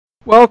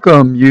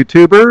Welcome,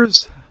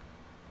 YouTubers.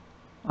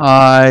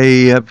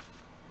 I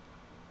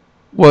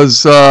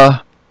was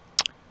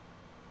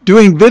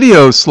doing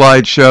video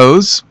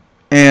slideshows,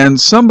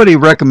 and somebody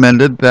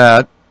recommended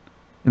that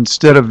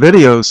instead of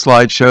video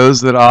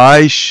slideshows that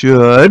I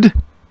should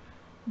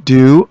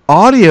do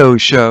audio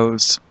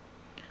shows.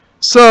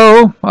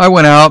 So I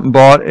went out and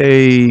bought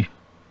a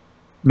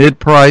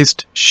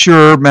mid-priced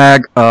Shure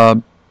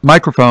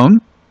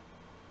microphone.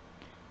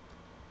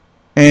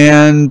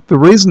 And the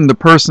reason the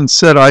person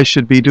said I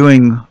should be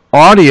doing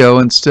audio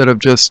instead of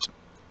just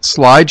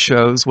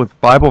slideshows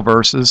with Bible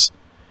verses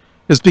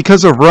is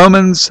because of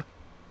Romans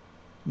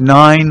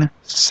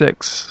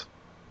 9:6.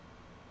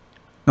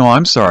 No,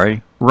 I'm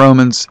sorry,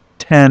 Romans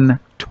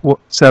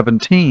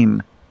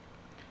 10:17,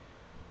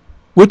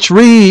 which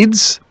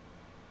reads,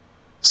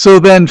 "So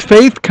then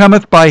faith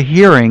cometh by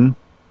hearing,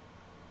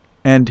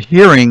 and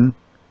hearing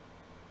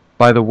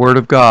by the word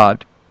of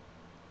God."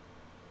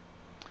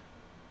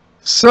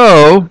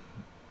 So,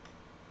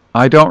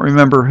 I don't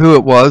remember who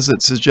it was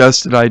that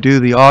suggested I do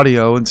the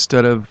audio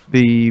instead of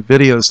the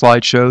video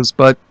slideshows,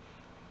 but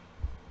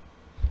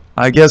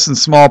I guess in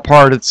small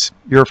part it's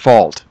your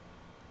fault.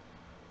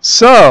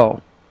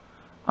 So,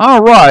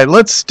 alright,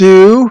 let's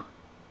do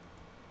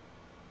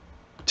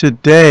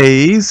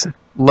today's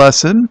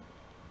lesson,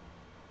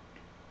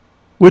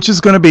 which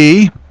is going to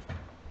be,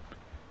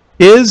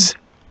 is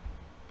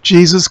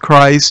Jesus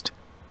Christ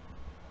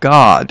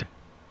God?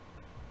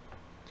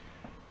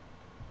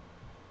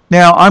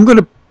 Now, I'm going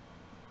to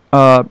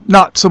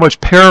not so much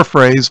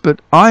paraphrase,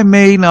 but I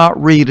may not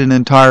read an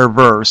entire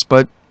verse,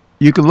 but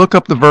you can look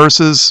up the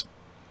verses,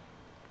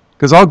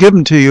 because I'll give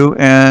them to you,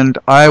 and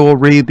I will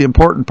read the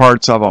important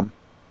parts of them.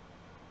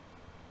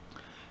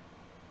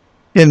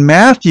 In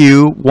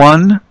Matthew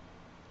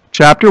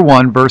chapter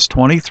 1, verse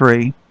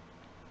 23,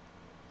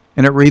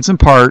 and it reads in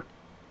part,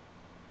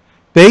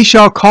 "They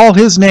shall call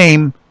his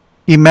name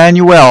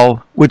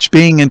Emmanuel, which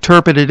being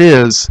interpreted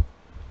is,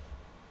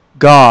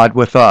 God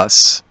with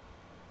us."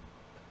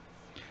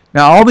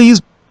 Now, all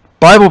these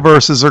Bible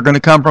verses are going to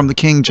come from the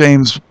King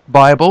James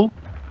Bible.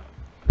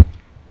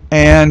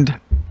 And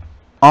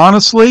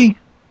honestly,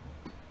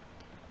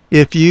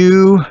 if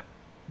you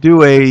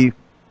do a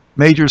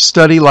major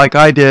study like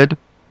I did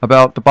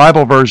about the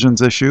Bible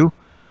versions issue,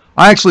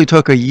 I actually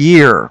took a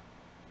year.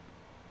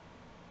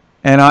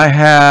 And I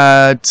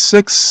had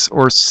 6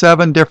 or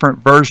 7 different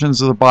versions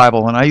of the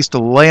Bible. And I used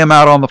to lay them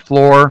out on the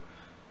floor,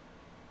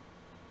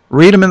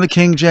 read them in the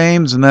King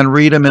James, and then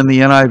read them in the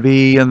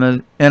NIV and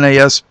the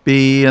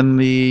NASB and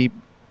the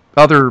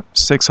other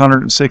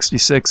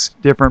 666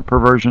 different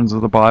perversions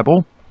of the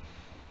Bible.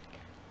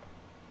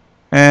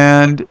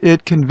 And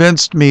it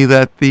convinced me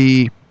that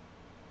the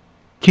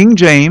King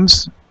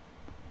James,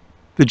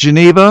 the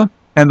Geneva,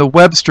 and the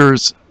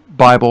Webster's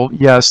Bible,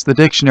 yes, the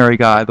dictionary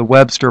guy, the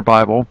Webster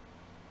Bible,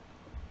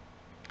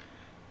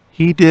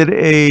 he did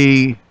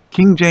a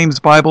King James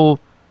Bible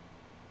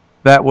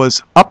that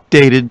was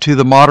updated to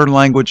the modern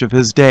language of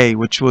his day,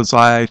 which was,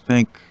 I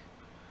think,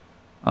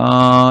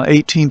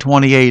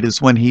 1828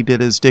 is when he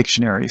did his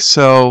dictionary.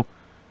 So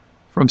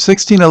from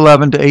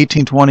 1611 to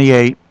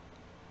 1828,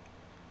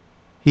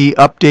 he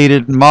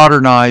updated and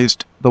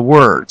modernized the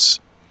words.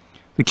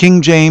 The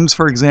King James,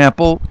 for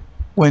example,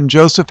 when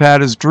Joseph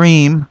had his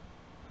dream,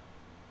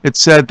 it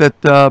said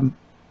that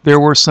there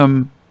were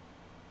some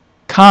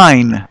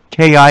kine,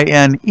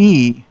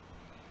 K-I-N-E.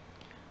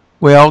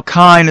 Well,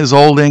 kine is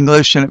Old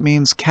English, and it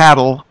means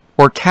cattle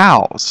or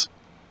cows.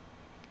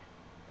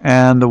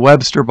 And the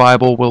Webster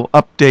Bible will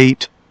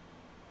update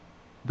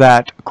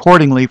that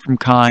accordingly from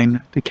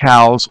kine to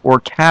cows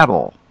or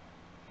cattle.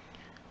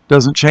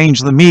 Doesn't change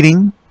the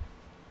meaning.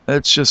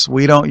 It's just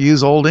we don't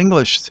use Old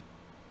English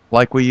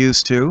like we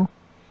used to.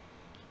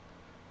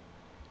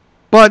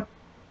 But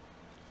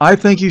I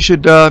think you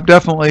should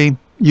definitely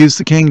use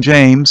the King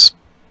James,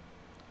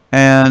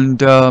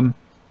 and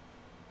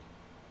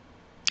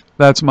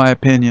that's my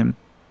opinion.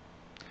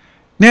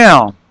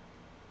 Now,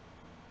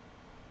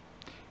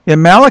 in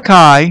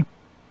Malachi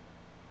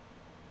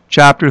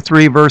chapter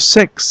 3, verse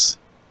 6,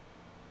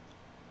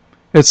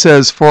 it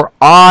says, "For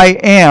I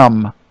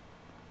am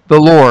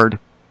the Lord,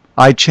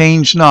 I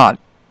change not.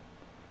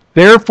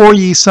 Therefore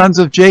ye sons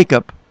of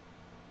Jacob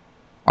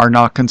are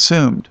not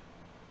consumed."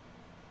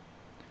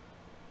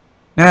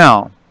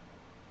 Now,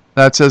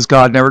 that says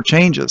God never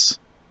changes.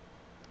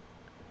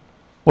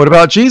 What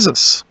about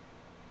Jesus?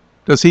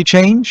 Does he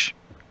change?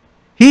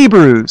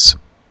 Hebrews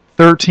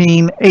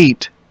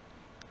 13:8.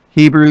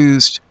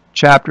 Hebrews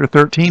chapter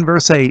 13,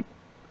 verse 8.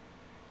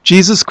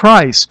 "Jesus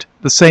Christ,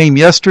 the same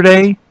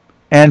yesterday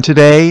and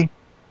today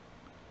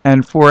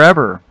and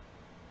forever."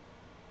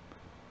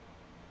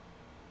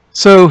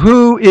 So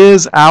who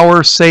is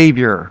our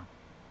Savior?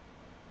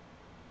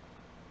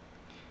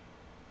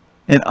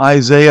 In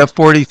Isaiah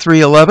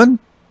 43:11,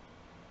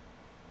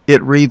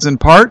 it reads in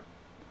part,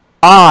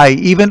 "I,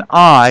 even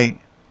I,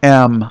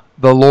 am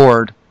the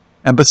Lord,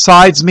 and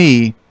besides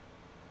me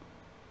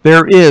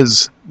there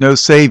is no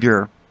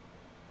Savior."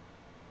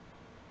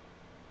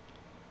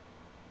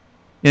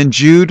 In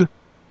Jude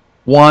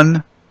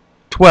 1,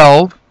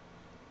 12,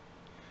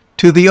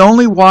 to the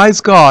only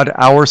wise God,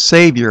 our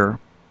Savior.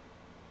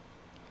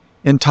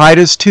 In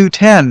Titus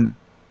 2:10,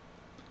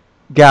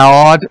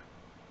 God,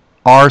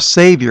 our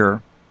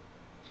Savior.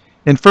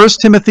 In 1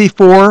 Timothy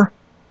 4,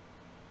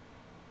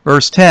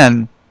 verse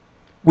 10,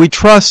 we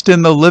trust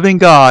in the living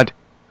God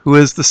who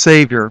is the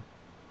Savior.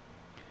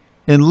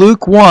 In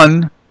Luke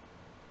 1,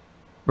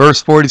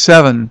 verse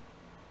 47,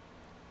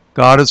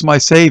 God is my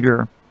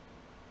Savior.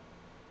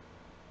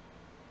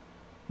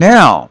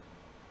 Now,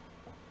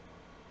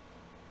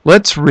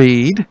 let's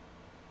read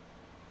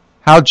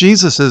how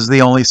Jesus is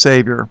the only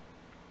Savior.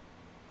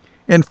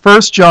 In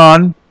 1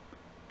 John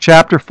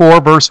chapter 4,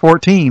 verse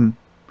 14,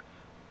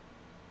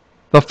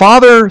 the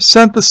Father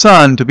sent the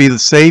Son to be the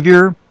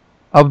Savior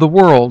of the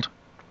world.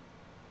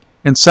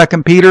 In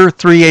 2 Peter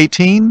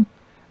 3:18,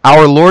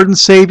 our Lord and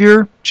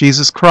Savior,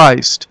 Jesus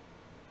Christ.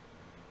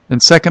 In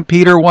 2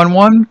 Peter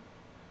 1:1,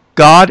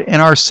 God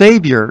and our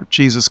Savior,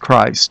 Jesus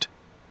Christ.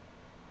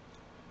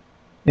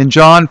 In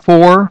John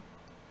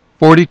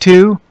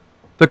 4:42,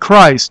 the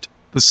Christ,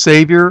 the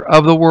Savior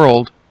of the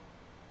world.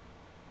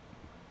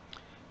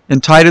 In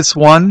Titus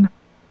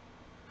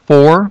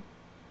 1:4,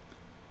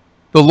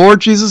 the Lord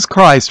Jesus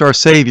Christ, our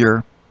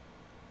Savior.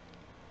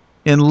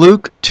 In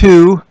Luke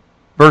 2,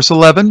 verse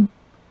 11,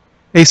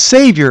 a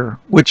Savior,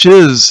 which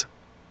is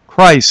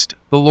Christ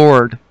the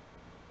Lord.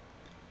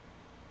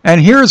 And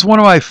here's one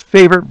of my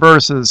favorite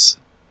verses.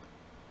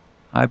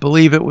 I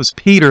believe it was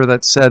Peter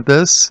that said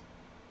this,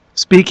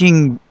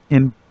 speaking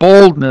in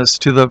boldness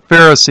to the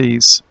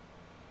Pharisees,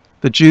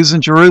 the Jews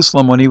in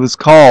Jerusalem, when he was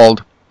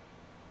called.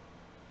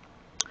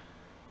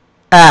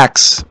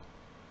 Acts,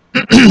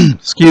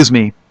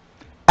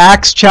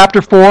 Acts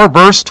chapter 4,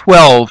 verse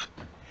 12.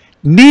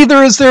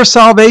 Neither is there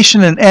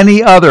salvation in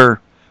any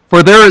other,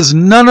 for there is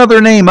none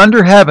other name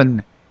under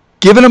heaven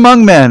given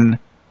among men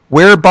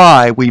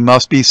whereby we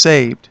must be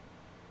saved.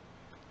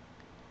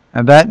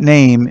 And that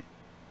name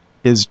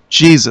is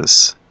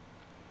Jesus.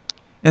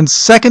 In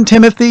 2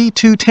 Timothy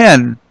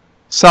 2:10,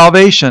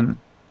 salvation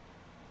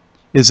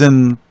is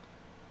in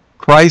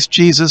Christ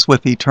Jesus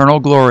with eternal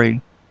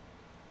glory.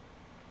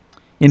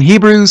 In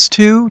Hebrews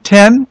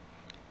 2:10,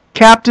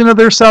 captain of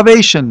their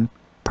salvation,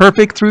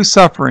 perfect through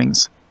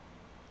sufferings.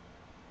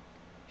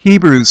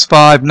 Hebrews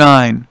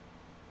 5:9,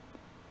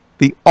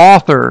 the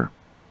author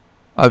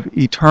of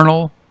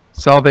eternal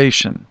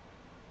salvation.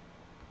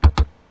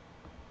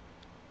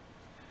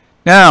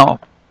 Now,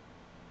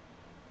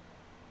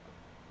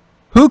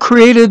 who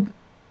created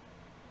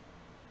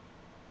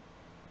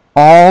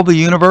all the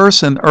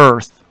universe and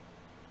earth?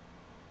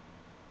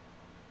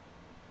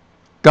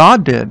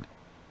 God did.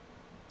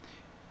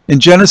 In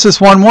Genesis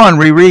 1:1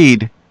 we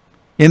read,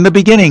 in the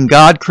beginning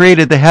God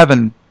created the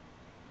heaven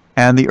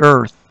and the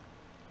earth.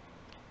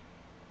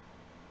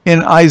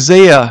 In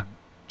Isaiah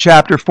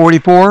chapter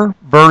 44,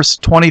 verse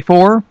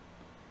 24,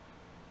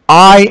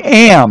 I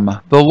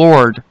am the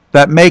Lord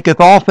that maketh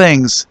all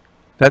things,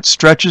 that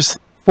stretcheth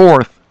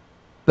forth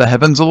the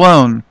heavens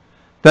alone,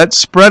 that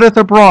spreadeth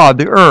abroad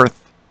the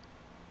earth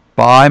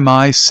by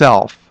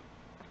myself.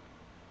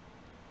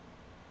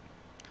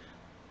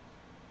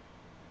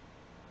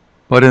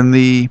 But in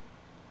the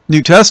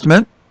New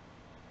Testament,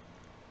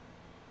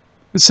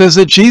 it says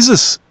that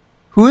Jesus,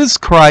 who is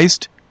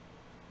Christ,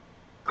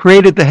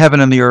 created the heaven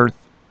and the earth.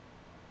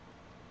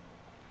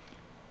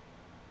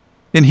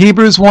 In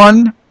Hebrews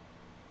 1,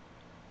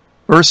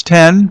 verse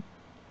 10,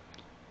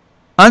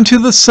 unto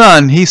the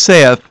Son he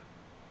saith,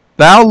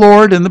 Thou,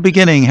 Lord, in the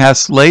beginning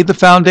hast laid the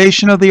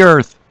foundation of the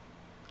earth,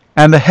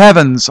 and the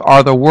heavens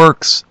are the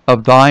works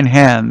of thine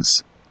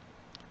hands.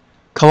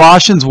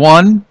 Colossians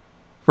 1,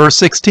 verse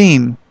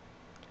 16,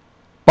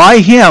 by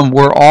him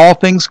were all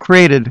things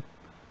created,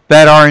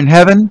 that are in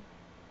heaven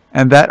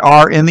and that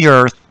are in the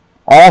earth.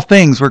 All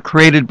things were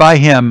created by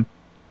him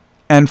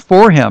and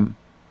for him.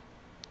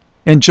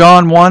 In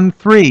John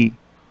 1:3,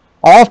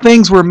 all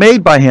things were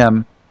made by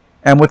him,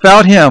 and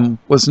without him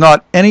was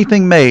not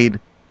anything made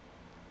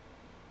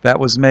that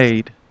was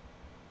made.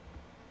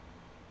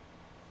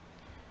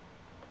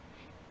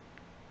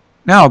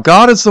 Now,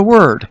 God is the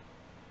Word.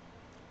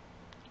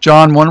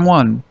 John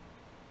 1:1,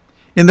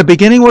 in the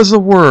beginning was the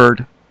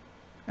Word,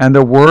 and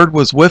the Word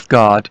was with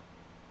God,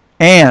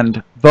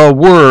 and the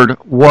Word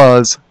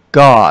was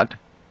God.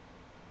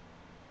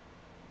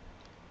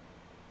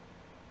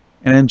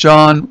 And in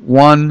John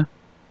 1,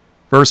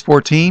 verse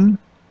 14,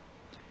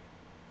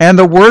 and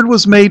the Word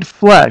was made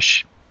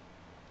flesh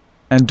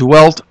and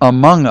dwelt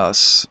among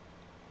us.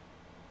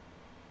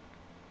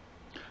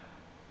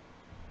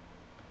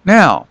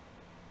 Now,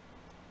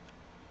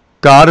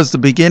 God is the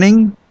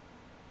beginning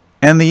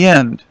and the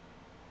end,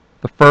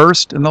 the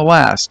first and the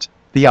last,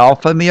 the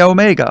Alpha and the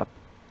Omega.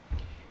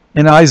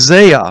 In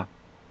Isaiah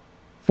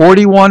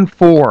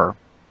 41:4,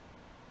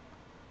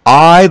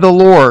 I, the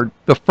Lord,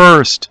 the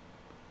first,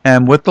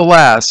 and with the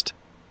last,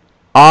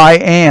 I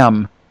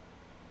am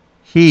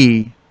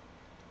He.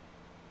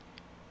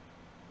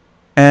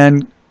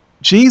 And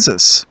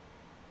Jesus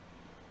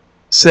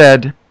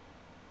said,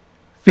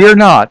 fear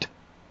not,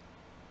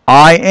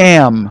 I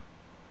am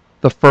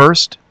the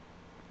first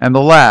and the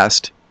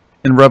last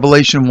in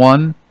Revelation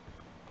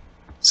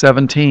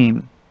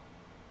 1:17.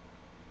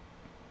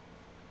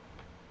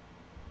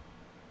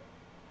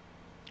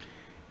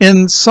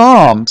 In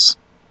Psalms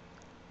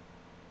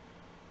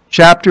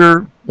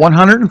chapter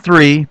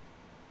 103,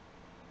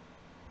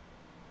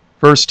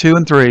 verse 2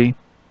 and 3,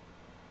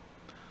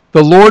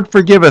 the Lord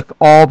forgiveth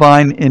all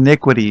thine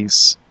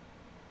iniquities.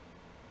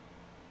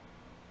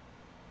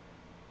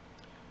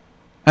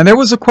 And there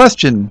was a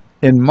question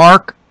in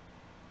Mark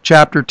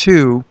chapter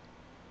 2,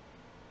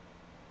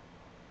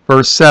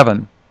 verse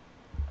 7.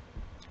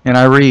 And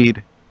I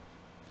read,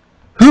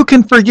 who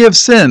can forgive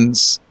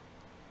sins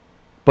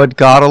but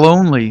God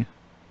alone?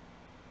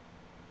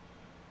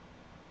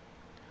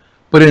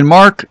 But in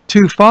Mark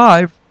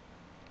 2:5,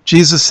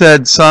 Jesus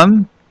said,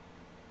 son,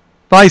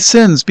 thy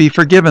sins be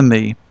forgiven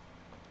thee.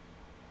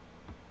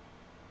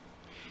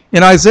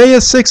 In Isaiah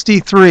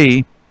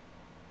 63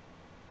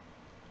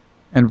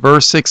 and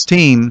verse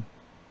 16,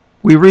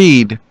 we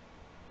read,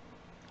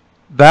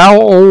 thou,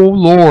 O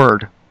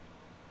Lord,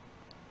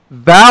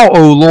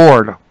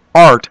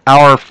 art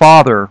our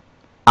Father,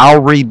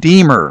 our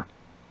Redeemer.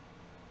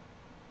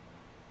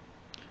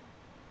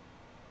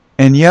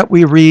 And yet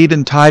we read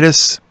in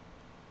Titus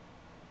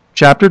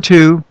chapter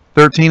 2,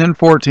 13 and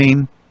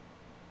 14,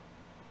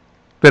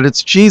 that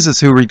it's Jesus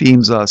who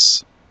redeems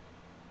us.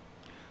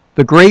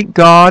 The great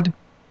God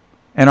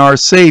and our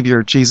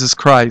Savior, Jesus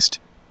Christ,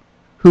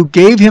 who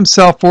gave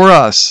himself for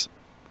us,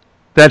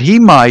 that he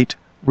might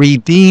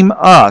redeem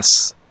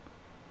us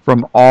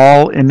from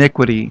all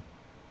iniquity.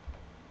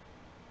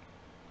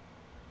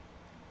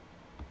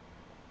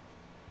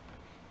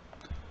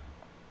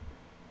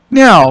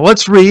 Now,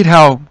 let's read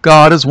how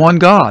God is one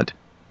God.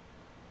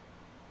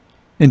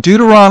 In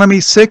Deuteronomy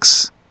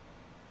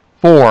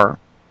 6:4,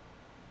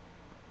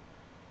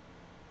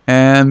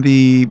 and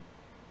the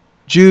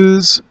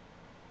Jews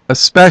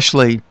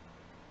especially,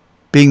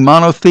 being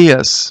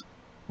monotheists,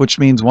 which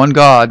means one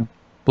God,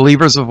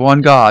 believers of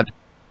one God,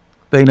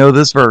 they know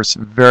this verse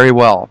very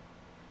well.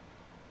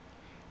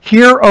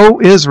 Hear,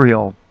 O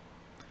Israel,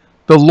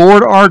 the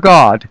Lord our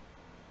God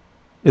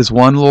is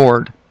one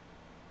Lord.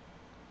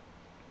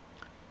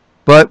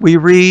 But we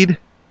read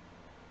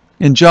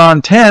in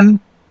John 10,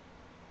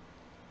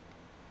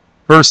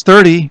 verse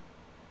 30,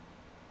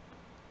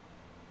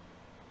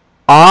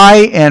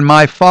 I and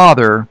my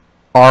Father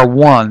are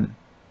one.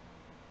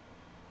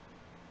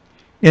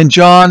 In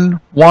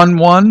John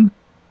 1:1,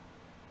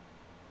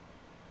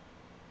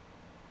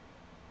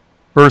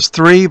 verse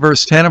 3,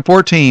 verse 10 and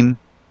 14,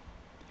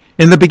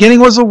 in the beginning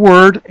was the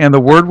Word, and the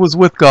Word was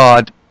with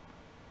God,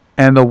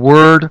 and the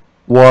Word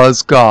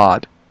was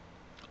God.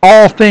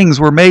 All things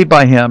were made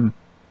by him.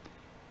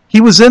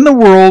 He was in the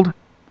world,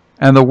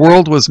 and the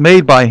world was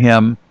made by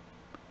him,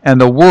 and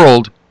the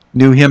world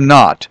knew him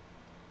not.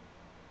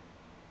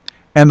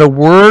 And the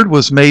Word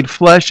was made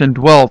flesh and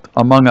dwelt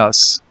among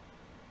us.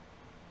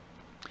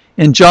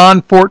 In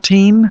John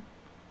 14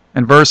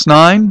 and verse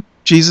 9,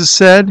 Jesus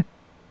said,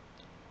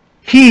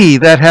 he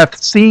that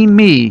hath seen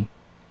me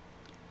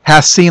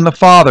hath seen the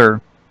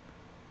Father.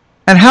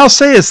 And how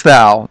sayest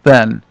thou,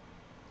 then,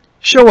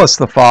 show us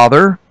the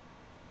Father?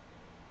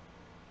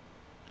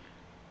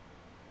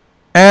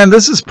 And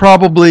this is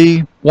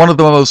probably one of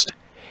the most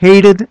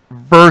hated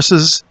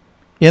verses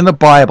in the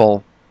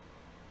Bible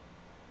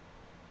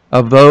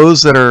of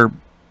those that are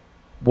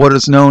what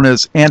is known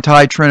as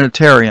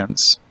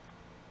anti-Trinitarians.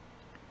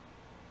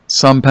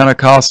 Some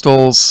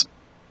Pentecostals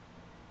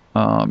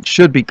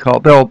should be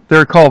called,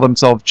 they're called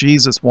themselves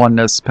Jesus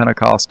Oneness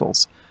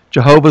Pentecostals,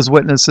 Jehovah's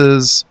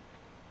Witnesses,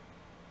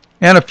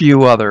 and a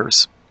few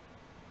others.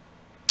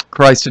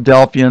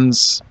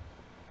 Christadelphians.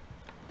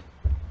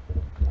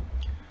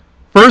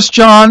 1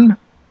 John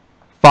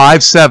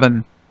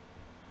 5:7.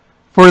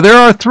 For there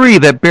are three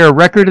that bear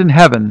record in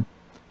heaven,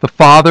 the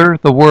Father,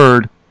 the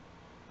Word,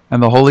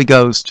 and the Holy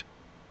Ghost.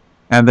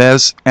 And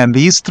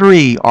these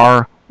three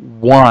are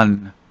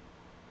one.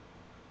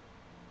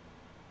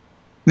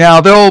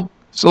 Now, a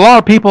lot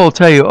of people will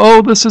tell you,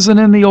 oh, this isn't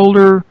in the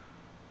older,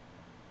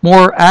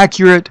 more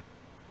accurate,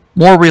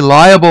 more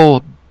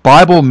reliable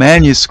Bible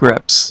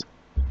manuscripts.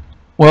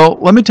 Well,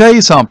 let me tell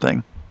you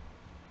something.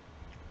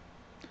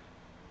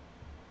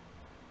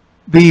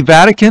 The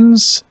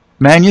Vatican's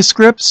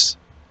manuscripts,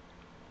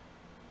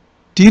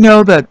 do you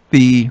know that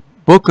the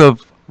book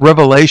of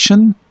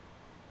Revelation,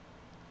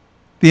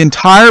 the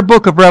entire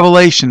book of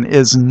Revelation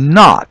is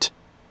not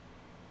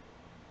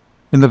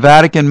in the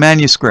Vatican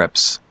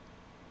manuscripts?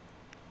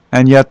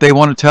 And yet they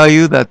want to tell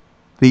you that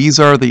these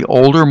are the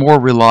older, more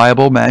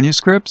reliable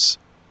manuscripts?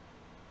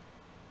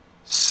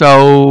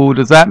 So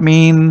does that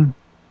mean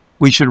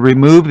we should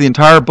remove the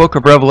entire book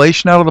of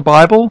Revelation out of the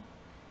Bible?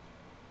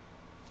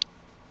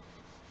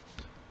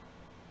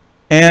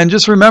 And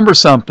just remember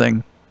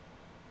something.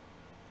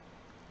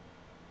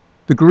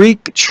 The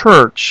Greek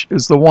Church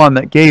is the one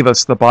that gave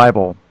us the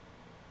Bible,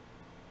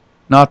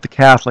 not the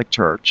Catholic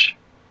Church.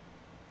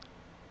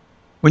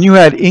 When you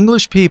had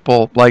English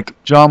people like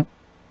John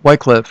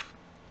Wycliffe,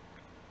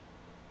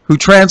 who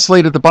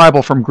translated the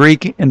Bible from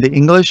Greek into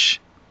English,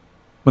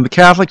 When the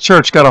Catholic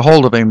Church got a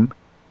hold of him,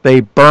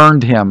 they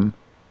burned him.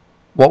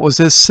 What was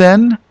his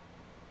sin?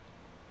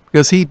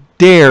 Because he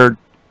dared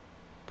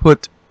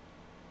put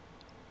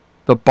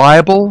the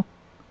Bible,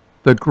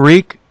 the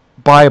Greek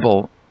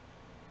Bible,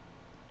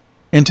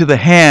 into the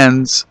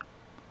hands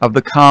of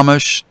the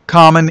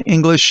common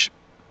English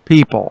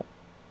people.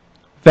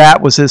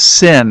 That was his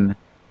sin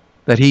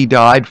that he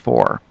died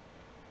for.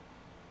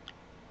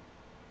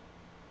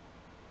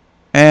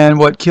 And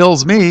what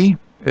kills me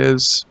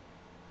is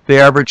the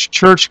average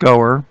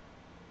churchgoer.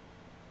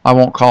 I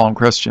won't call them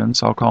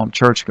Christians, I'll call them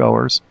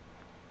churchgoers.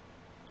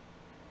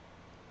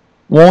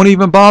 Won't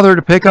even bother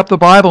to pick up the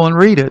Bible and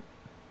read it.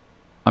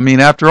 I mean,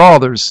 after all,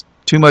 there's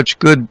too much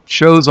good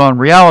shows on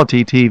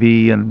reality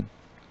TV and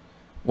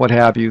what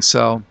have you,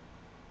 so.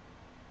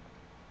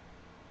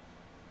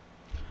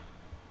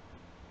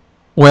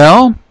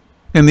 Well,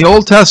 in the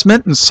Old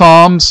Testament, in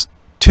Psalms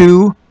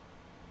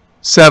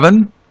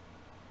 2:7,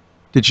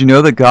 did you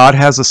know that God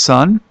has a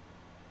son?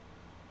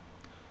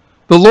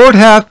 The Lord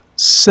hath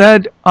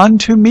said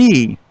unto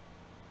me,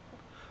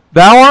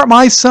 Thou art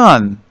my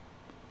son,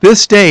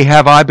 this day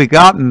have I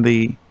begotten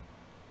thee.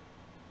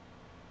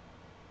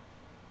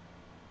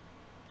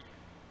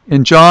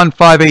 In John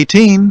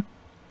 5:18,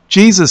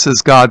 Jesus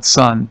is God's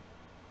son.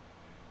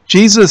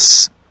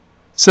 Jesus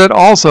said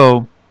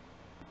also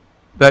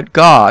that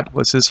God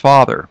was his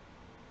Father.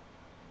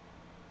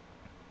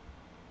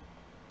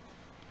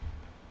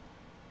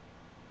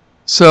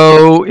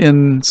 So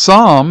in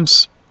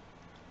Psalms,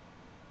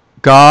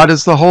 God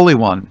is the Holy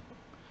One.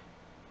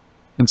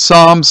 In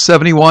Psalms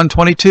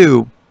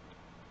 71:22,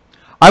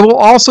 I will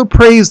also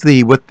praise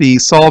thee with the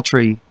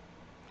psaltery,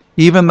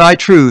 even thy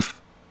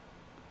truth,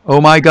 O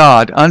my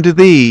God, unto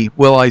thee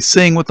will I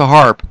sing with the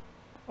harp,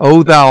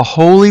 O thou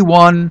Holy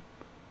One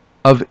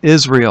of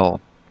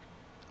Israel.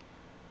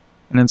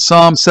 And in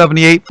Psalm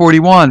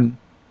 78:41,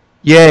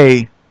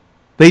 yea,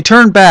 they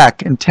turned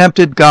back and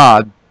tempted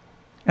God,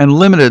 and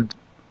limited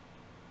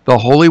the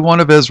Holy One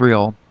of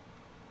Israel.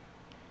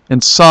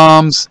 In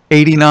Psalms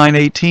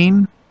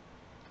 89:18,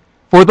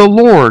 for the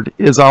Lord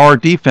is our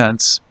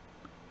defense,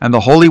 and the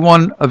Holy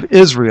One of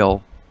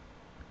Israel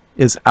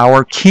is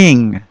our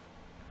King.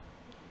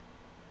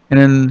 And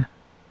in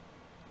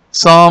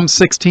Psalm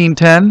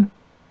 16:10,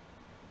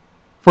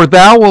 for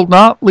thou wilt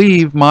not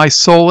leave my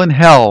soul in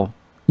hell,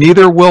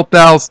 neither wilt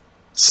thou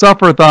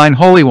suffer thine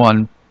Holy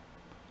One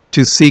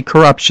to see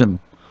corruption.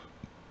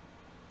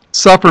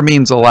 Suffer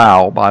means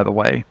allow, by the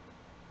way.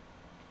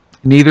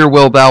 Neither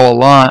wilt thou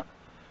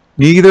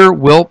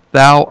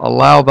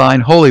allow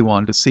thine Holy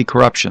One to see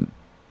corruption.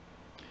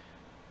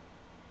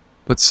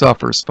 But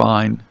suffer's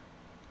fine.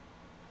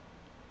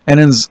 And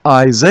in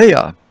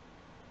Isaiah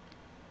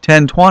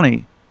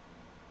 10:20,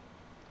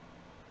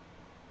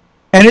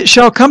 and it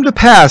shall come to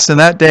pass in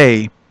that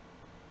day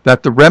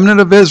that the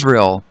remnant of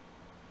Israel,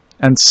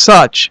 and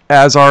such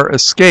as are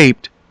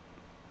escaped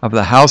of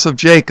the house of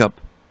Jacob,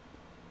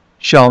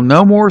 shall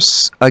no more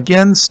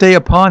again stay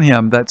upon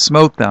him that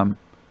smote them,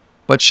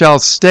 but shall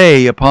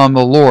stay upon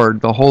the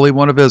Lord, the Holy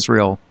One of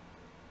Israel,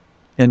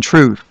 in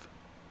truth.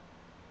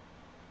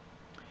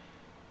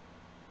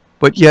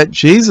 But yet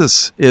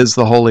Jesus is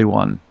the Holy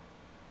One.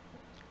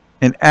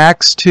 In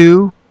Acts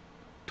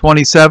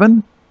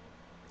 2:27,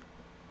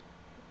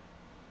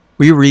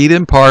 we read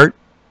in part,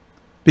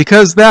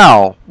 because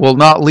thou wilt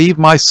not leave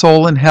my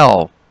soul in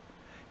hell,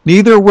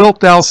 neither wilt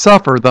thou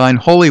suffer thine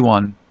Holy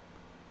One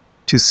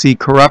to see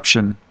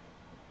corruption.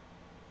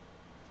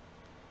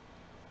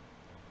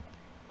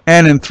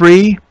 And in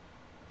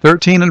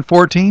 3:13 and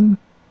 14,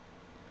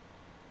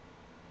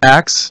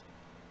 Acts,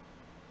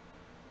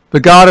 the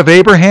God of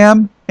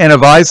Abraham and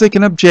of Isaac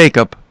and of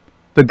Jacob,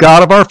 the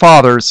God of our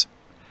fathers,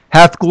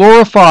 hath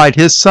glorified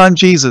his Son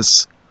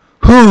Jesus,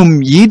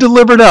 whom ye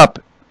delivered up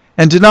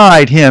and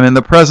denied him in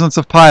the presence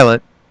of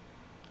Pilate,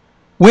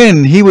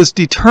 when he was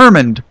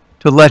determined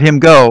to let him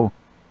go.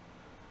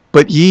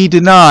 But ye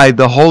denied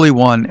the Holy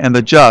One and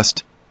the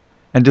just,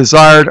 and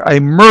desired a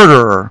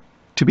murderer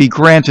to be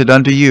granted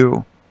unto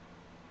you.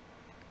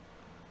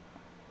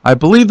 I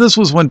believe this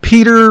was when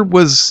Peter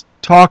was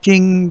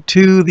talking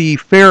to the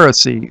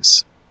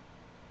Pharisees.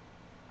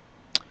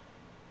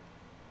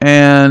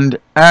 And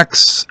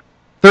Acts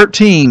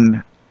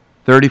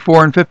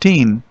 13:34 and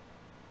 15.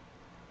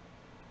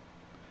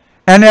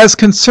 And as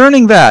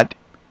concerning that,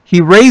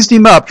 he raised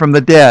him up from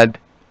the dead,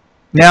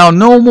 now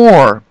no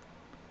more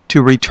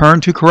to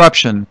return to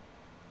corruption.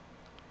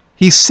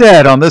 He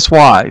said on this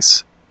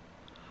wise,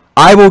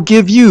 I will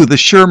give you the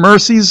sure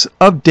mercies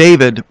of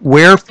David,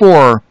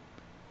 wherefore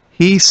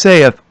he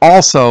saith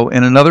also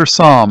in another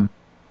psalm,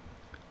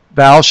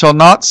 Thou shalt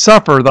not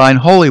suffer thine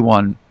Holy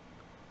One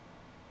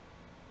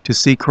to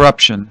see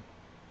corruption.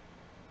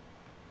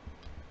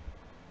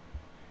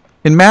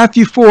 In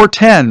Matthew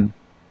 4:10,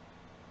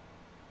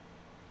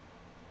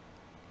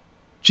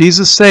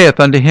 Jesus saith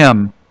unto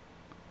him,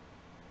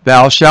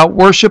 Thou shalt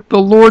worship the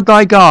Lord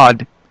thy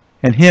God,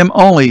 and him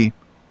only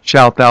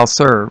shalt thou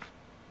serve.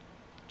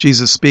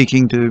 Jesus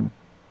speaking to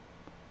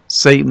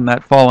Satan,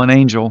 that fallen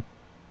angel.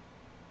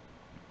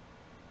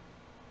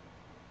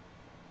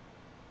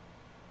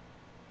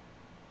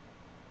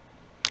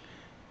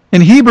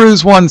 In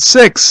Hebrews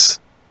 1:6,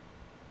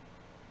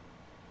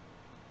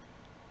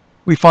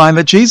 we find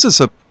that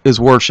Jesus is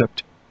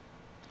worshipped.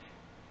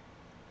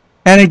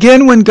 And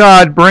again, when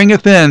God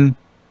bringeth in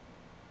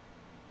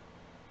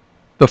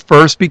the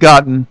first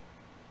begotten,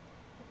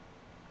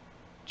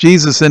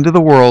 Jesus, into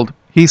the world,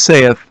 he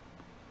saith,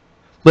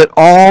 let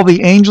all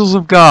the angels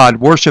of God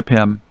worship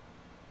him.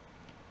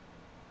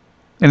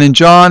 And in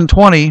John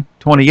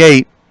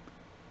 20:28,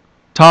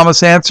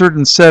 Thomas answered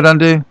and said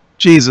unto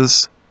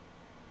Jesus,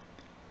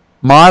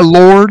 my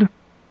Lord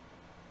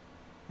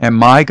and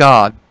my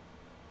God.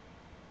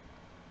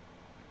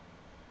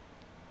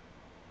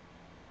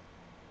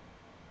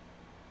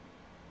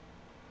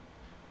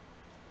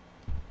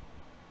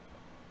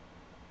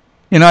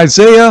 In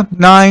Isaiah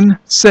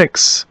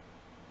 9:6,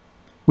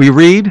 we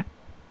read,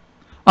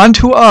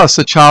 unto us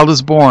a child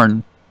is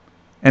born,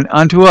 and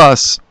unto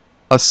us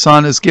a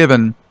son is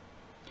given,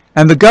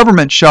 and the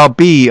government shall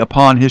be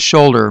upon his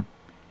shoulder,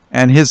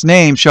 and his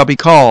name shall be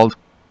called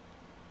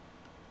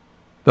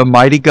the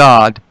Mighty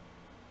God,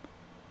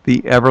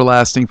 the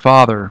Everlasting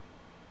Father.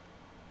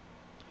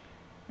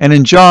 And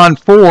in John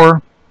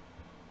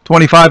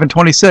 4:25 and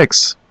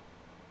 26,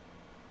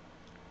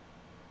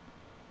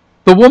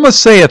 the woman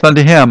saith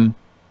unto him,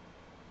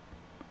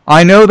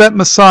 I know that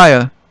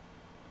Messiah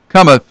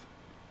cometh,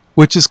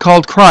 which is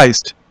called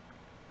Christ.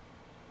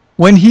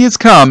 When he is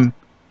come,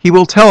 he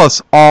will tell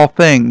us all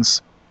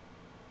things.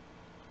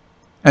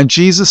 And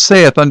Jesus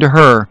saith unto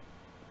her,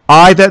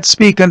 I that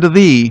speak unto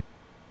thee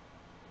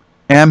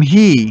am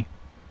he.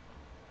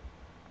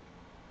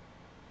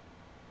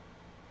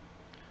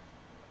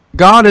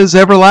 God is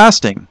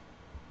everlasting.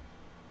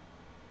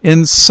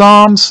 In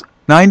Psalms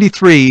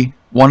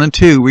 93:1 and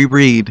 2 we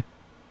read,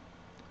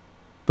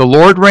 the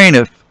Lord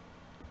reigneth,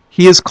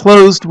 he is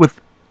clothed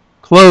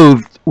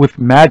with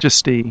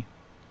majesty.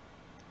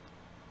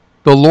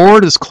 The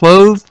Lord is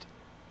clothed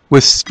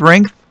with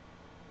strength,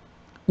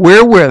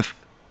 wherewith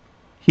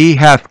he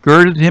hath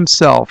girded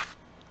himself.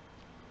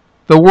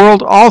 The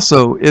world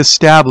also is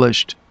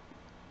established,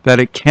 that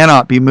it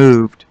cannot be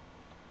moved.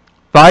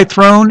 Thy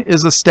throne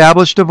is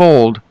established of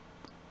old,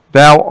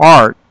 thou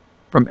art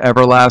from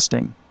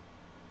everlasting.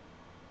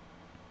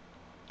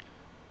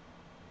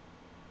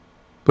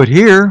 But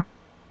here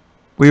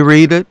we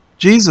read that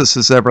Jesus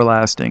is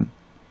everlasting.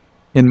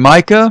 In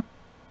Micah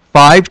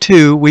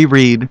 5:2 we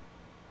read,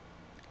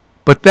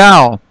 but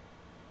thou,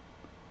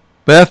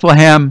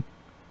 Bethlehem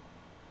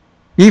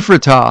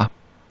Ephratah,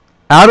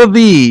 out of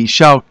thee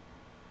shall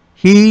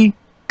he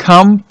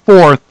come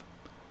forth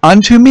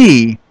unto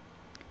me,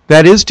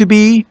 that is to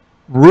be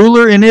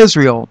ruler in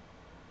Israel,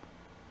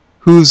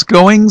 whose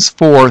goings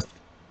forth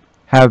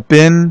have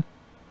been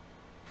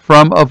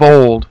from of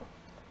old,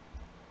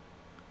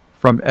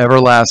 from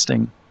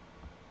everlasting.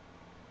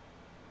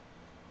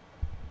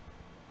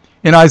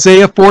 In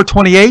Isaiah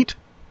 4:28,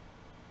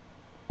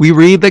 we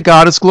read that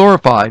God is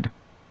glorified.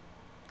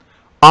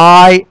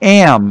 I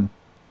am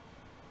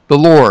the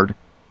Lord,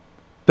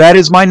 that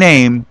is my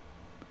name,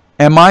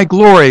 and my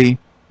glory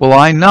will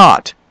I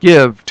not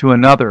give to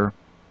another.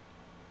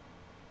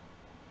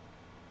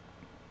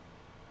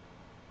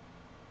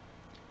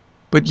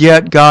 But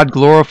yet God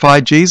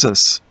glorified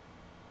Jesus.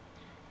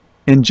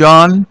 In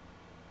John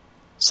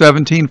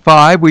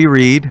 17:5 we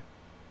read,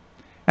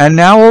 and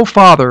now, O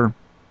Father,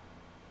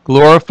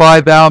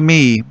 glorify thou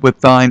me with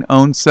thine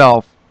own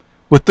self,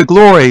 with the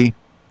glory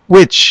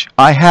which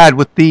I had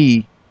with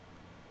thee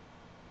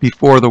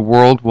before the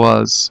world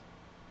was.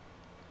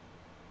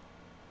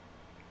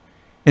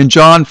 In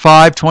John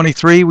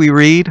 5:23 we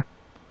read,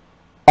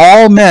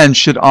 all men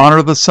should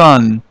honor the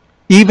Son,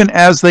 even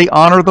as they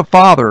honor the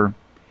Father.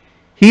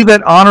 He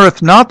that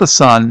honoreth not the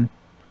Son,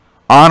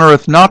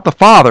 honoreth not the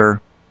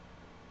Father,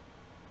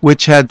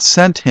 which had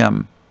sent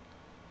him.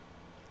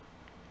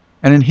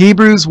 And in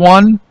Hebrews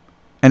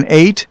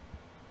 1:8,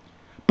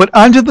 but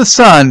unto the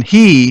Son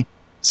he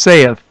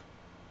saith,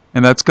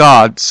 and that's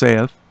God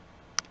saith,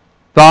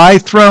 thy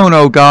throne,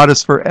 O God,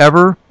 is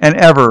forever and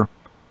ever,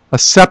 a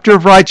scepter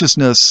of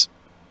righteousness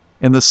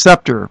in the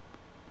scepter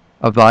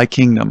of thy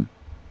kingdom.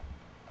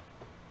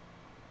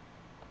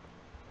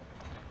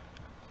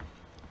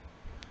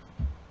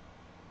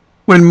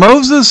 When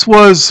Moses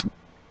was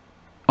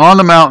on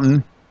the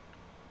mountain,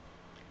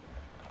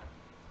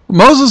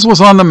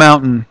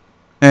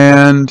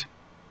 and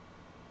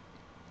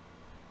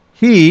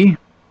he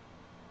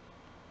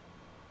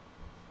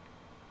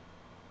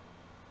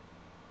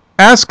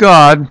asked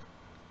God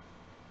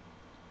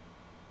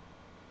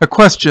a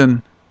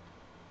question,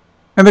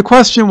 and the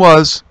question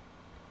was,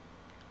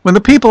 when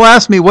the people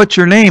ask me what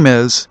your name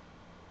is,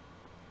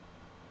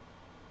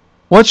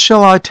 what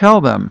shall I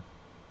tell them?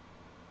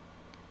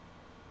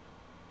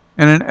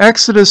 And in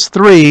Exodus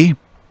 3,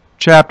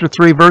 chapter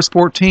 3, verse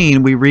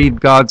 14, we read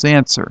God's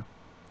answer.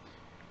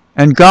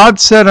 And God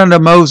said unto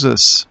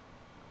Moses,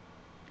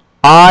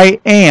 I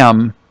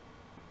am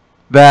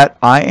that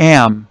I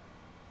am.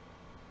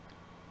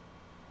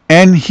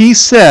 And he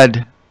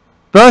said,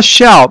 thus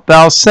shalt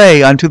thou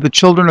say unto the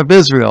children of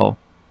Israel,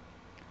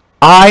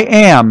 I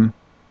am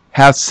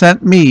hath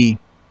sent me.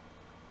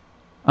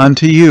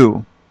 unto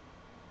you.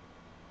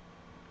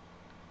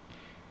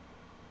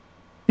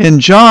 In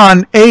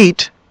John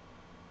 8,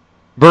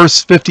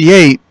 verse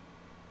 58,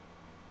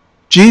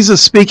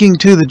 Jesus speaking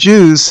to the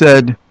Jews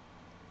said,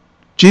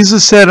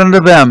 Jesus said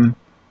unto them,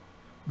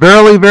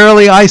 Verily,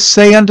 verily, I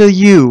say unto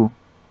you,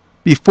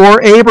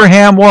 before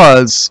Abraham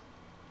was,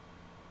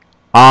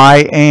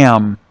 I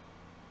am.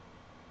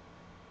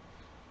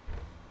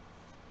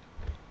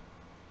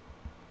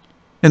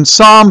 In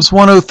Psalms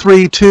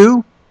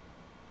 103:2,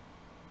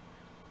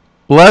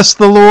 Bless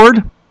the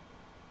Lord,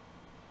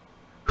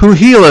 who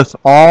healeth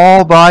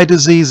all thy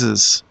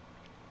diseases.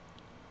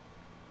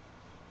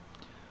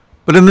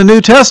 But in the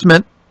New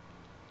Testament,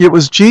 it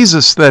was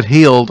Jesus that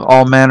healed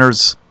all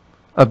manners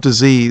of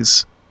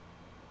disease.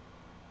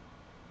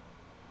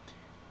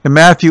 In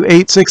Matthew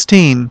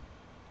 8:16,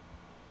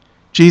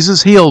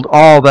 Jesus healed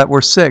all that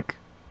were sick.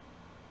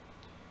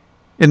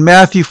 In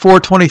Matthew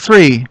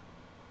 4:23,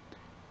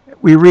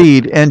 we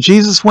read, And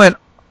Jesus went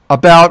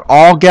about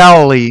all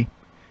Galilee,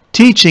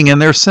 teaching in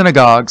their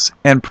synagogues,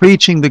 and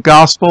preaching the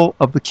gospel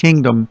of the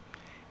kingdom,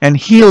 and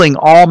healing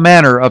all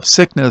manner of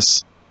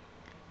sickness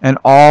and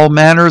all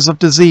manners of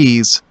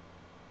disease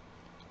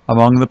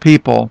among the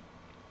people.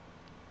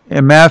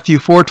 In Matthew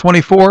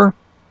 4:24,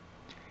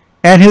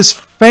 And his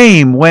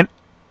fame went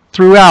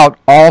throughout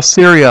all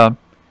Syria,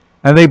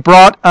 and they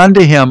brought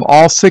unto him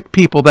all sick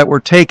people that were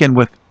taken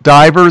with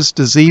divers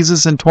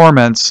diseases and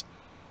torments,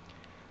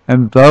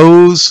 and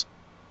those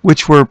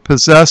which were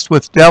possessed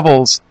with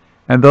devils,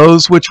 and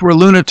those which were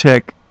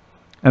lunatic,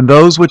 and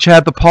those which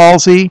had the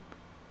palsy,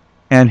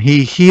 and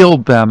he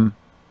healed them.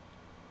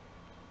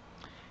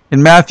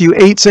 In Matthew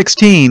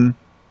 8:16,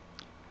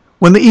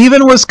 When the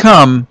even was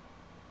come,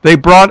 they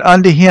brought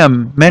unto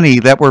him many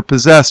that were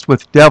possessed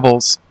with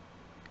devils,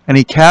 and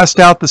he cast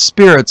out the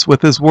spirits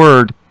with his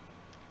word,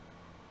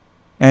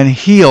 and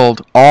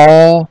healed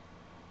all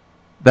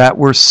that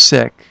were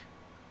sick.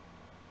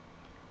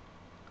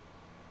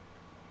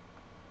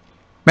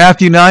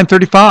 Matthew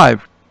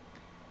 9:35,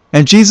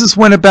 And Jesus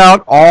went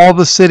about all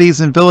the cities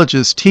and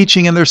villages,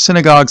 teaching in their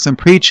synagogues and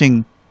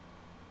preaching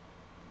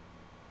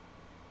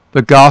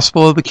the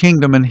gospel of the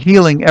kingdom, and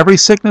healing every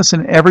sickness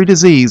and every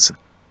disease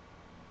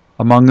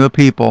among the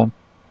people.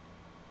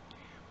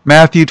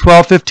 Matthew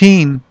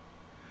 12:15,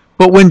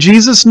 But when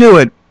Jesus knew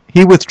it,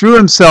 he withdrew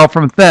himself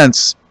from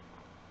thence,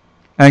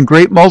 and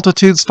great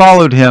multitudes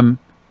followed him,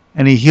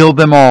 and he healed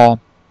them all.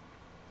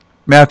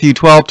 Matthew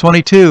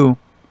 12:22,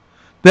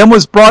 Then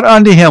was brought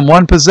unto him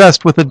one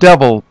possessed with a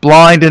devil,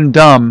 blind and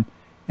dumb,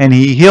 and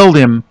he healed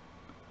him,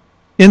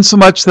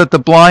 insomuch that the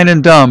blind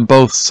and dumb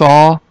both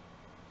saw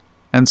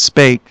and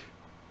spake.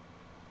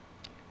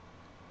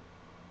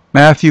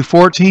 Matthew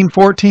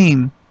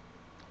 14:14,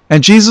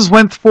 And Jesus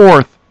went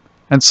forth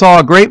and saw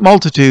a great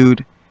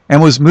multitude,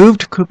 and was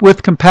moved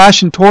with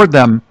compassion toward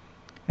them,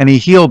 and he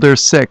healed their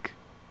sick.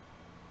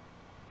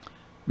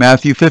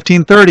 Matthew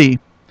 15:30,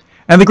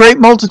 And the great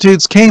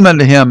multitudes came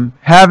unto him,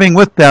 having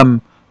with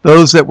them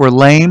those that were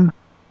lame,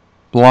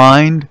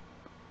 blind,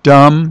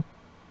 dumb,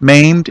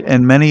 maimed,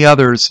 and many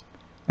others,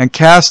 and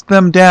cast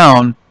them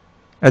down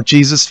at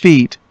Jesus'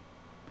 feet,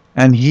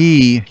 and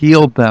he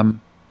healed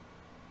them.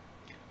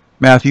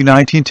 Matthew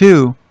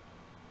 19:2,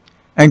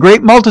 And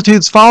great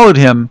multitudes followed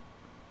him,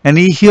 and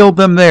he healed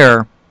them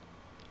there.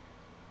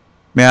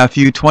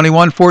 Matthew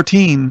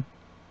 21:14,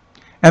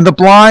 And the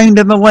blind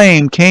and the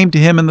lame came to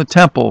him in the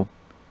temple,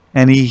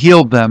 and he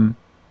healed them.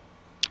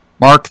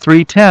 Mark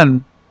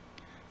 3:10,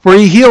 For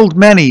he healed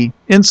many,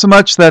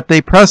 insomuch that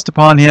they pressed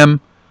upon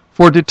him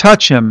for to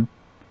touch him,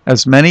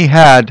 as many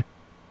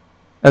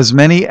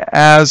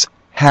as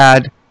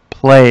had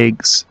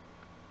plagues.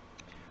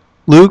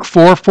 Luke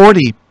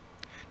 4:40,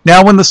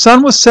 Now when the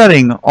sun was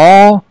setting,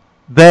 all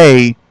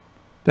they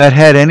that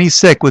had any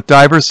sick with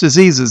divers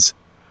diseases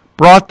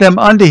brought them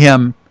unto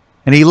him,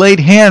 and he laid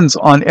hands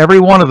on every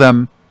one of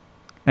them,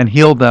 and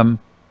healed them.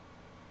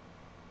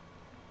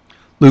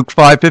 Luke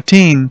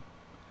 5:15,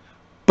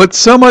 But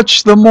so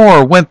much the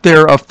more went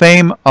there a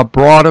fame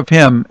abroad of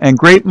him, and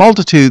great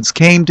multitudes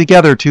came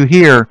together to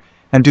hear,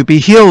 and to be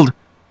healed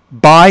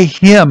by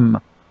him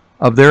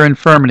of their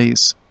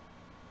infirmities.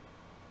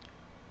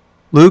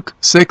 Luke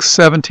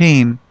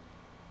 6:17,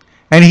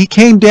 And he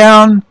came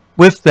down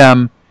with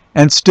them,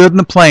 and stood in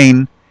the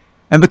plain,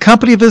 and the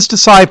company of his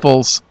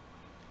disciples,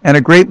 and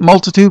a great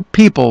multitude of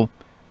people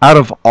out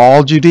of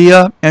all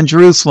Judea and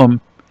Jerusalem,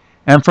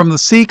 and from the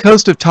sea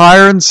coast of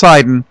Tyre and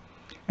Sidon,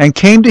 and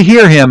came to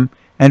hear him,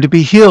 and to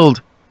be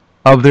healed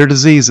of their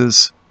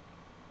diseases.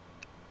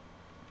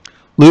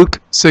 Luke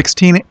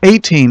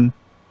 16:18,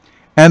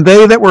 And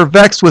they that were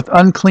vexed with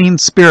unclean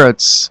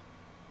spirits,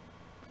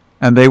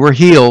 and they were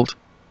healed.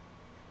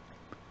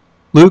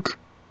 Luke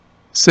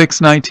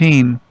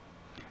 6:19,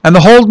 And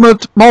the whole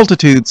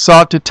multitude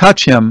sought to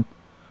touch him,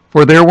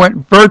 for there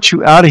went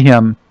virtue out of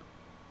him,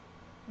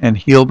 and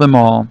healed them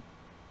all.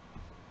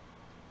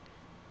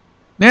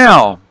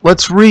 Now,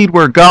 let's read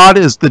where God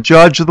is the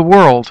judge of the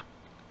world.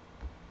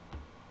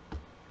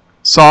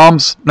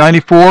 Psalms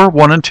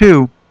 94:1 and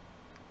 2.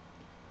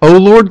 O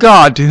Lord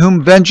God, to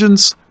whom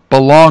vengeance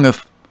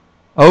belongeth,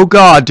 O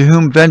God, to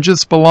whom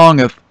vengeance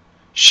belongeth,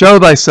 show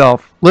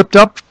thyself, lift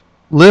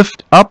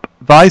up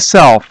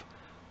thyself,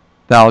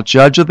 thou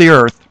judge of the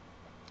earth.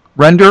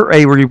 Render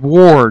a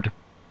reward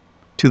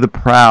to the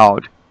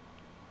proud.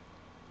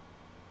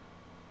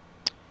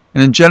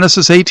 And in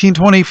Genesis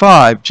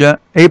 18:25,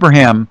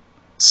 Abraham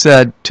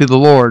said to the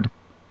Lord,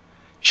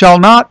 shall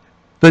not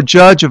the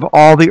judge of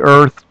all the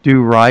earth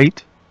do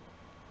right?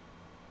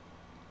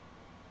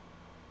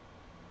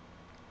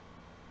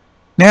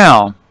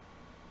 Now,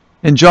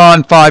 in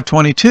John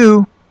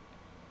 5:22,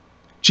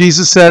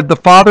 Jesus said, the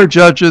Father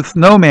judgeth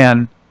no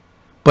man,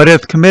 but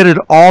hath committed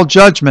all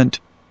judgment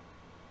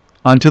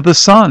unto the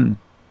Son.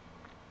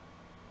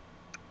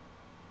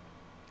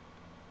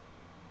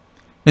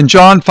 In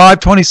John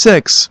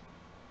 5:26,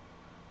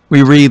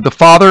 we read, the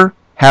Father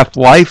hath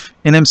life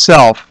in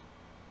himself.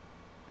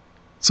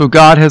 So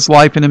God has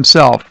life in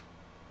himself.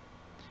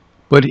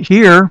 But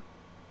here,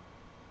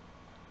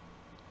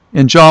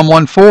 in John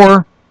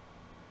 1:4,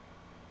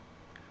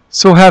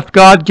 so hath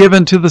God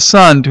given to the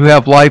Son to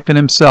have life in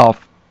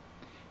himself.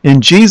 In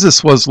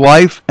Jesus was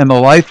life, and the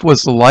life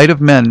was the light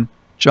of men.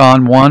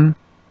 John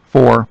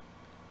 1:4.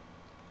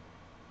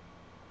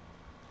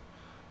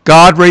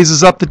 God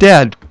raises up the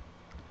dead.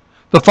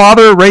 The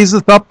Father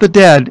raiseth up the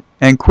dead,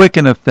 and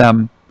quickeneth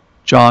them.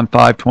 John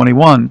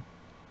 5:21.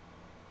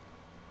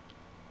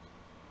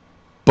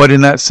 But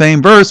in that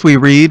same verse we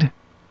read,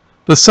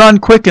 the Son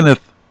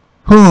quickeneth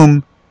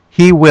whom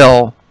he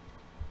will.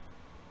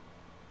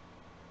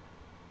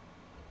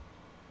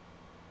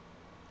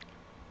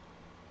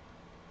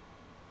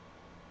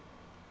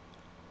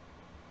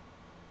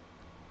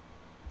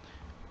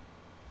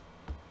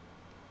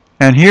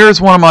 And here's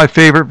one of my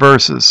favorite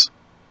verses.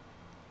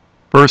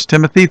 1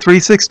 Timothy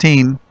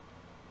 3:16.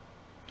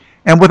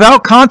 And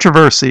without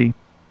controversy,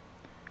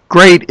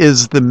 great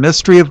is the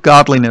mystery of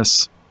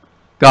godliness.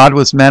 God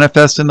was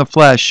manifest in the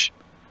flesh,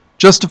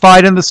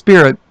 justified in the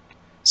Spirit,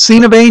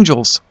 seen of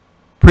angels,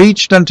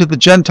 preached unto the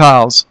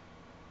Gentiles,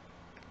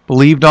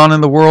 believed on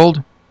in the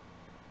world,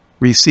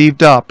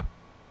 received up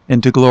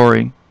into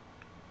glory.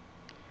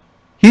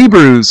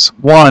 Hebrews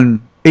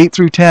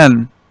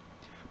 1:8-10.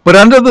 But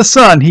unto the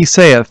Son he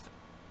saith,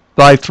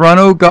 Thy throne,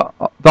 O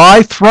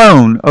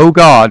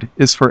God,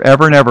 is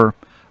forever and ever.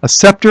 A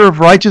scepter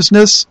of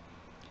righteousness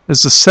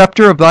is the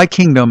scepter of thy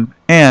kingdom,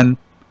 and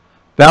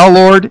thou,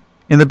 Lord,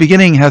 in the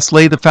beginning hast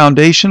laid the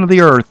foundation of the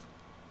earth,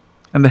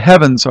 and the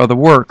heavens are the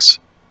works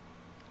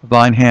of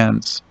thine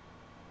hands.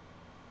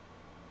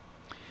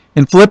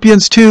 In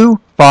Philippians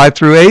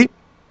 2:5-8,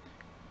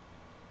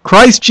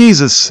 Christ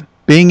Jesus,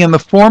 being in the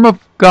form of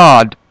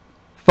God,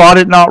 thought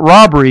it not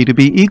robbery to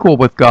be equal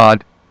with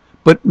God,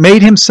 but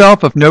made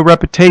himself of no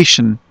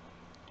reputation,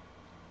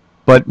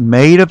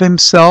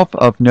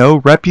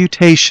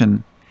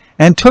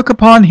 and took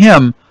upon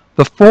him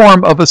the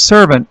form of a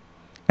servant,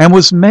 and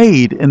was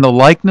made in the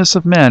likeness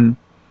of men.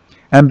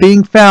 And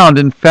being found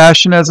in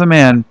fashion as a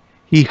man,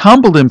 he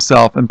humbled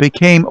himself and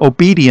became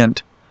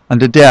obedient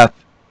unto death,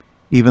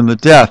 even the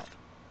death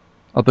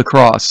of the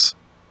cross.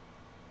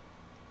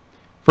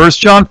 1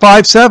 John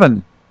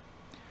 5:7.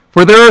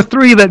 For there are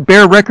three that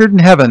bear record in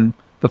heaven,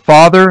 the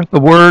Father, the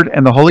Word,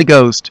 and the Holy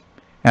Ghost,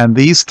 and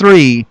these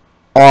three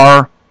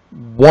are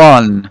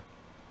one.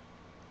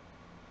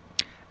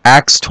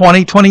 Acts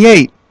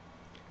 20:28.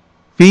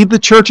 Feed the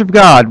church of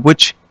God,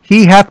 which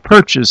he hath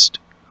purchased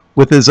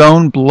with his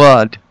own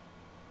blood.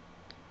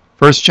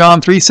 1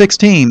 John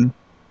 3:16.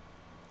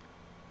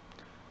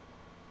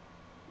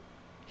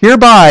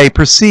 Hereby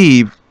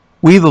perceive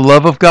we the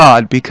love of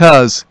God,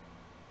 because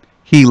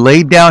he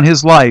laid down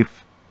his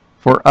life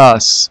for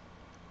us.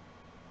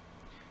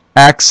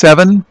 Acts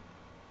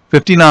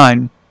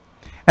 7:59.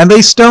 And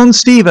they stoned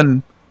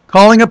Stephen,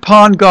 calling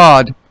upon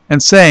God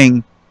and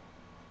saying,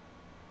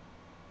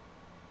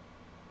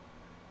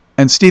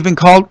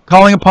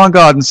 calling upon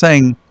God and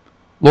saying,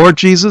 Lord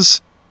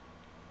Jesus,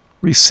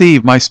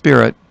 receive my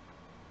spirit.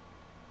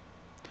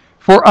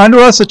 For unto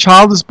us a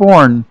child is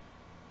born,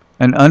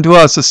 and unto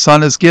us a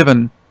son is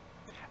given,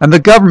 and the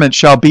government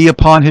shall be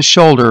upon his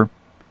shoulder,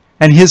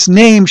 and his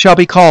name shall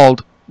be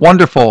called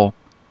Wonderful,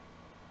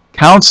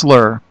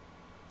 Counselor,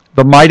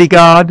 the Mighty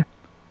God,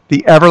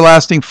 the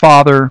Everlasting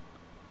Father,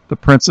 the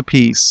Prince of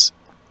Peace.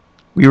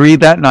 We read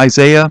that in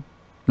Isaiah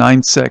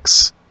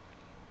 9:6.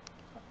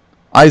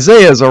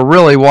 Isaiah is a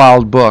really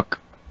wild book.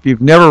 If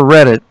you've never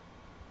read it,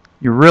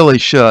 you really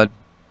should.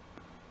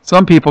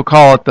 Some people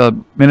call it the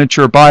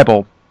miniature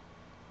Bible.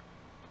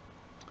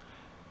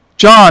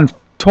 John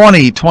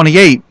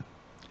 20:28.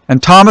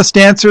 And Thomas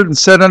answered and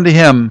said unto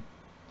him,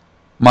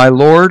 My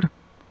Lord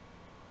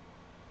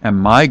and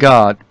my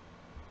God.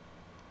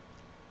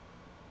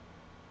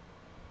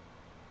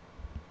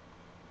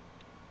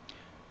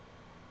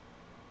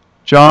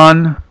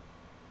 John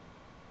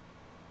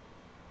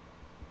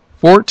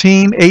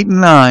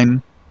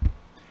 14:8-9.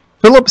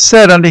 Philip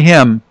said unto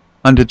him,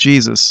 unto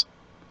Jesus,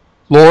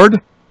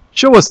 Lord,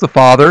 show us the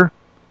Father,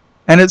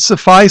 and it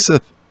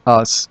sufficeth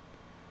us.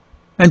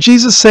 And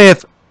Jesus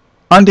saith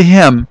unto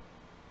him,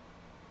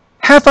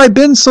 Hath I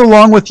been so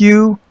long with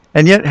you,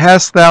 and yet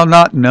hast thou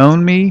not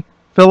known me,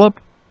 Philip?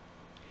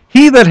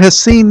 He that has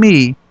seen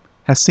me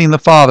has seen the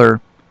Father.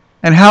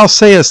 And how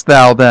sayest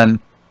thou then,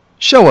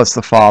 Show us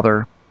the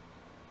Father?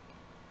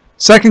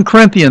 2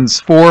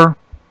 Corinthians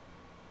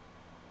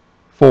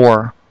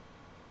 4:4.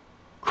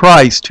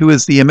 Christ, who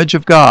is the image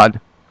of God.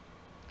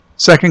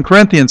 2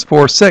 Corinthians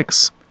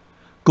 4:6.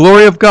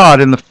 Glory of God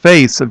in the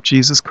face of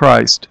Jesus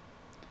Christ.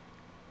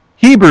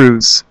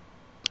 Hebrews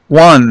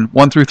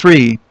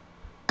 1:1-3.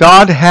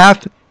 God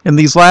hath in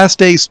these last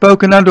days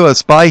spoken unto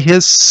us by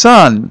his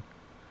Son,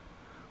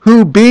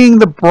 who being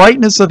the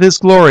brightness of his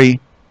glory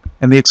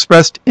and the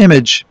expressed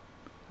image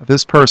of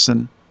his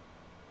person.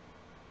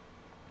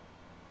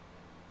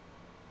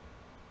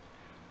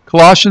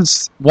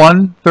 Colossians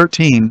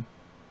 1:13.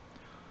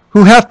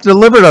 Who hath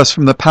delivered us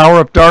from the power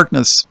of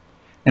darkness,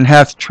 and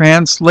hath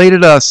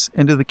translated us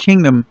into the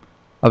kingdom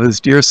of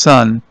his dear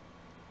Son.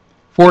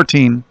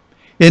 14.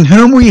 In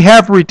whom we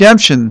have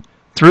redemption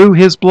through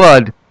his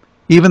blood,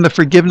 even the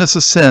forgiveness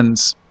of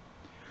sins,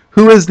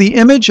 who is the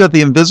image of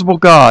the invisible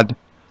God,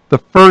 the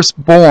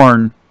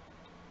firstborn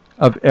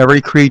of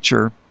every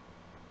creature.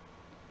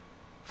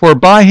 For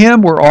by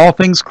him were all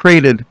things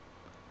created,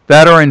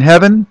 that are in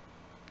heaven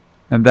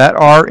and that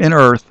are in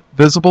earth,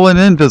 visible and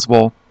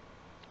invisible,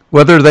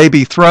 whether they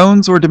be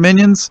thrones or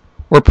dominions,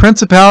 or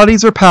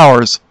principalities or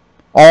powers.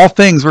 All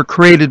things were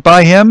created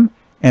by him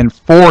and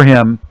for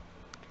him.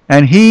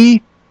 And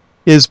he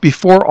is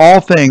before all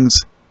things,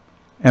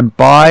 and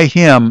by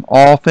him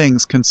all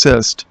things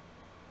consist.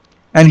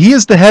 And he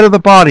is the head of the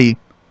body,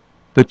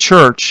 the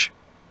church,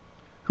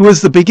 who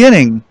is the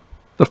beginning,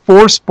 the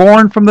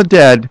firstborn from the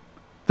dead,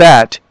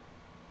 that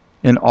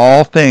in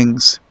all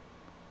things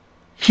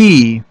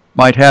he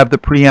might have the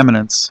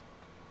preeminence.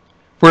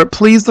 For it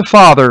pleased the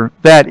Father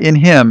that in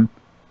him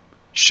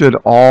should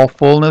all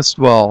fullness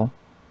dwell.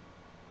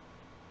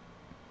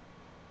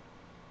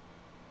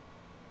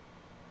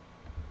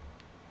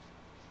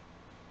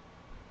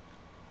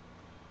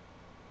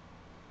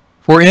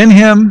 For in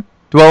him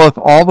dwelleth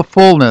all the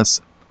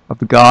fullness of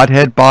the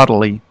Godhead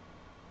bodily.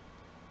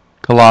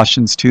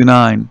 Colossians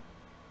 2:9.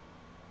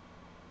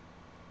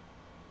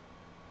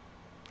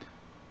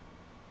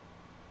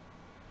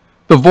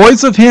 The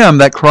voice of him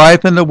that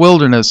crieth in the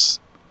wilderness,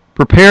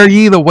 Prepare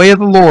ye the way of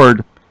the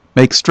Lord,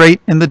 make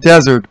straight in the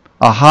desert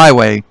a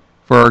highway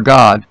for our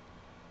God.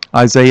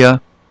 Isaiah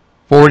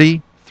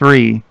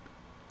 40:3.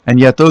 And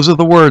yet those are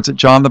the words that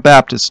John the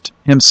Baptist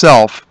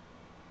himself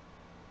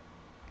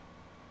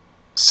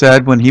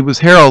said when he was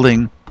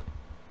heralding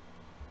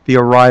the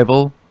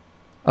arrival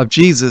of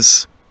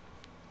Jesus,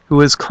 who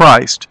is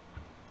Christ.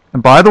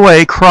 And by the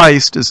way,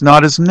 Christ is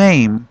not his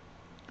name.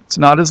 It's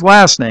not his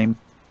last name.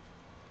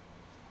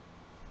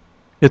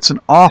 It's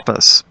an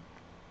office.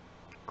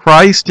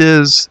 Christ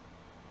is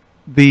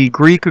the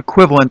Greek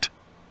equivalent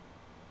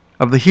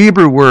of the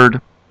Hebrew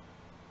word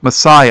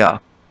Messiah.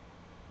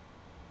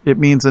 It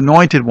means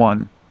anointed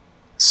one,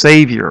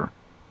 Savior.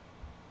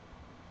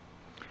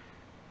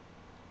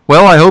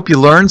 Well, I hope you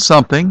learned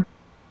something.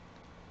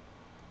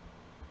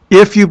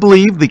 If you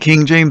believe the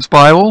King James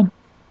Bible,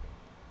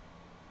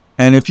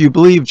 and if you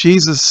believe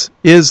Jesus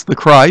is the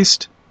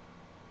Christ,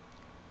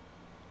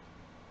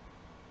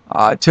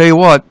 I tell you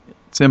what,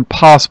 it's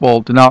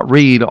impossible to not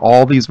read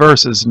all these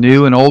verses,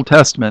 New and Old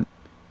Testament,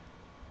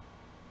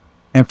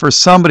 and for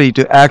somebody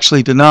to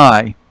actually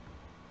deny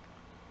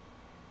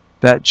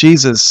that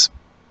Jesus,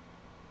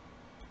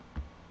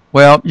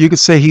 well, you could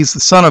say he's the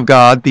Son of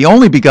God, the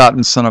only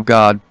begotten Son of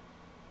God,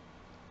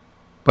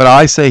 but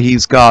I say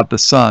he's God the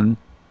Son.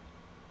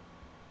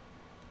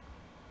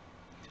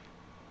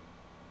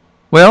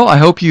 Well, I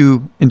hope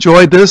you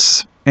enjoyed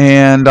this,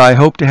 and I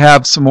hope to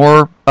have some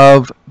more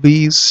of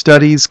these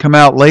studies come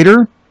out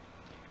later.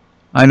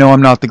 I know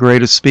I'm not the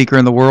greatest speaker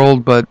in the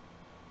world, but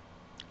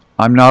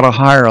I'm not a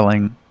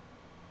hireling.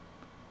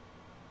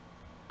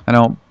 I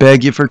don't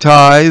beg you for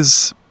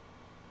tithes.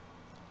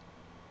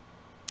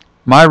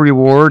 My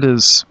reward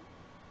is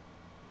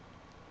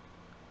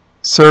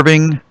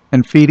serving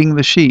and feeding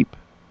the sheep.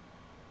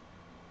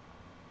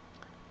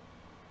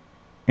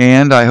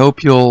 And I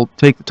hope you'll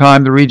take the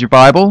time to read your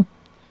Bible.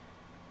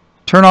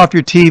 Turn off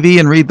your TV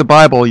and read the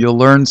Bible. You'll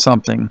learn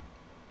something.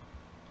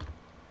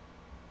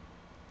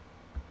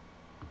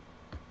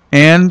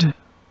 And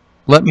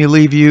let me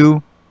leave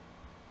you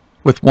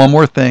with one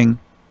more thing.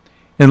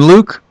 In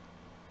Luke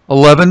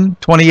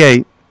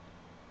 11:28,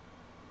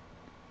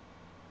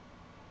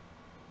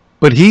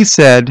 but he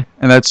said,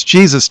 and that's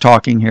Jesus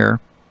talking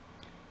here,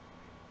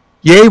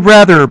 Yea,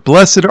 rather,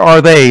 blessed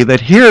are they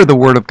that hear the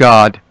word of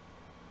God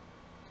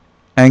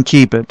and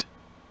keep it.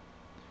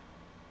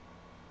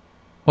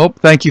 Well,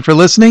 thank you for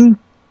listening,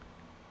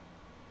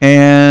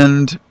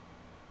 and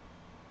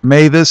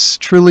may this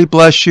truly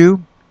bless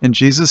you. In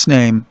Jesus'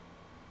 name,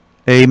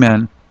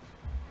 amen.